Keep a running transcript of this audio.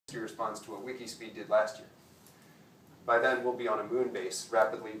response to what WIKISPEED did last year. By then, we'll be on a moon base,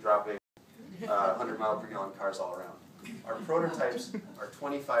 rapidly dropping 100-mile-per-gallon cars all around. Our prototypes are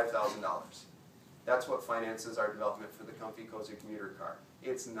 $25,000. That's what finances our development for the comfy, cozy commuter car.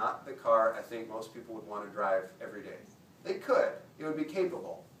 It's not the car I think most people would want to drive every day. They could. It would be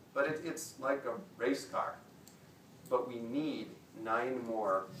capable. But it's like a race car. But we need 9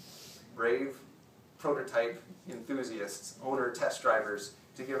 more brave prototype enthusiasts, owner test drivers,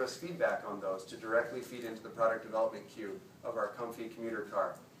 to give us feedback on those, to directly feed into the product development queue of our comfy commuter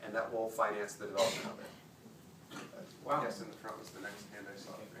car, and that will finance the development of it. Wow. Yes, in the front was the next hand I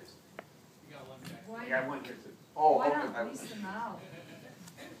saw raised. You got one guy. Why, Yeah, one here too. Oh, why okay. not lease them out?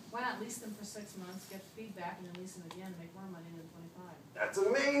 Why not lease them for 6 months, get feedback, and then lease them again, make more money than 25? That's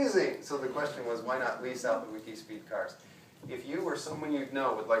amazing! So the question was, why not lease out the WIKISPEED cars? If you or someone you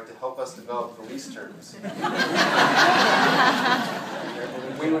know would like to help us develop the lease terms,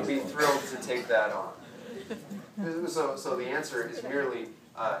 we would be thrilled to take that on. So the answer is merely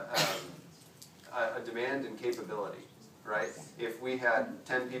a demand and capability, right? If we had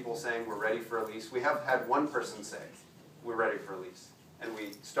 10 people saying we're ready for a lease, we have had one person say we're ready for a lease, and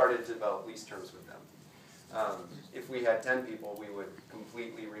we started to develop lease terms with them. If we had 10 people, we would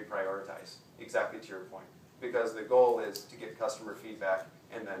completely reprioritize, exactly to your point. Because the goal is to get customer feedback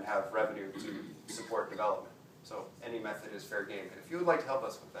and then have revenue to support development. So any method is fair game. And if you would like to help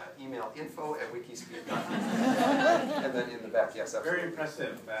us with that, email info@wikispeed.com. And then in the back, yes, absolutely. Very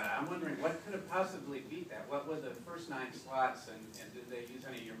impressive. I'm wondering what could have possibly beat that? What were the first 9 slots, and did they use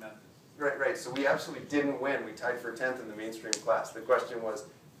any of your methods? Right. So we absolutely didn't win. We tied for 10th in the mainstream class. The question was,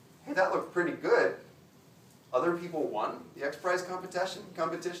 hey, that looked pretty good. Other people won the X Prize competition.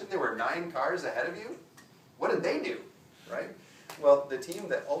 There were 9 cars ahead of you. What did they do, right? Well, the team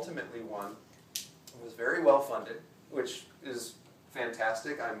that ultimately won was very well funded, which is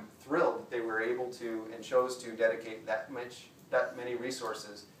fantastic. I'm thrilled they were able to and chose to dedicate that many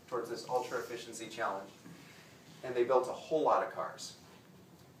resources towards this ultra efficiency challenge. And they built a whole lot of cars.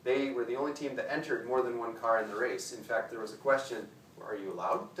 They were the only team that entered more than 1 car in the race. In fact, there was a question, are you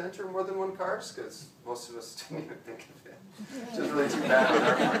allowed to enter more than 1 cars? Because most of us didn't even think of it. Which is really too bad on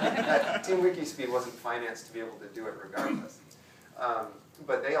our part. Team WIKISPEED wasn't financed to be able to do it regardless.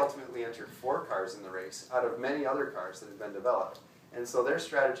 But they ultimately entered 4 cars in the race out of many other cars that had been developed. And so their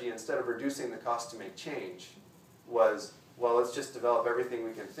strategy, instead of reducing the cost to make change, was, well, let's just develop everything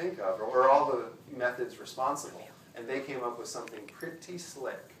we can think of, or all the methods responsible. And they came up with something pretty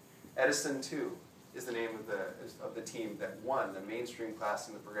slick. Edison 2 is the name of the team that won the mainstream class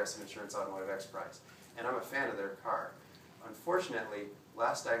in the Progressive Insurance Automotive X Prize. And I'm a fan of their car. Unfortunately,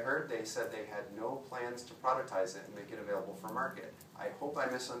 last I heard, they said they had no plans to productize it and make it available for market. I hope I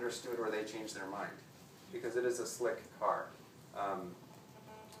misunderstood or they changed their mind, because it is a slick car. I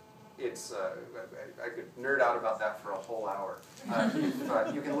could nerd out about that for a whole hour.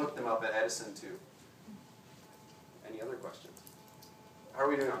 You can look them up at Edison 2. Any other questions? How are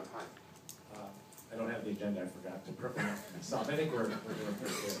we doing on time? I don't have the agenda. I forgot to prepare myself. I think we're doing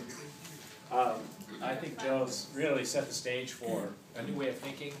pretty good. I think Joe's really set the stage for a new way of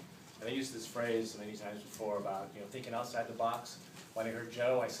thinking. And I used this phrase many times before about thinking outside the box. When I heard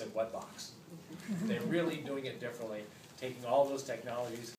Joe, I said, what box? They're really doing it differently, taking all those technologies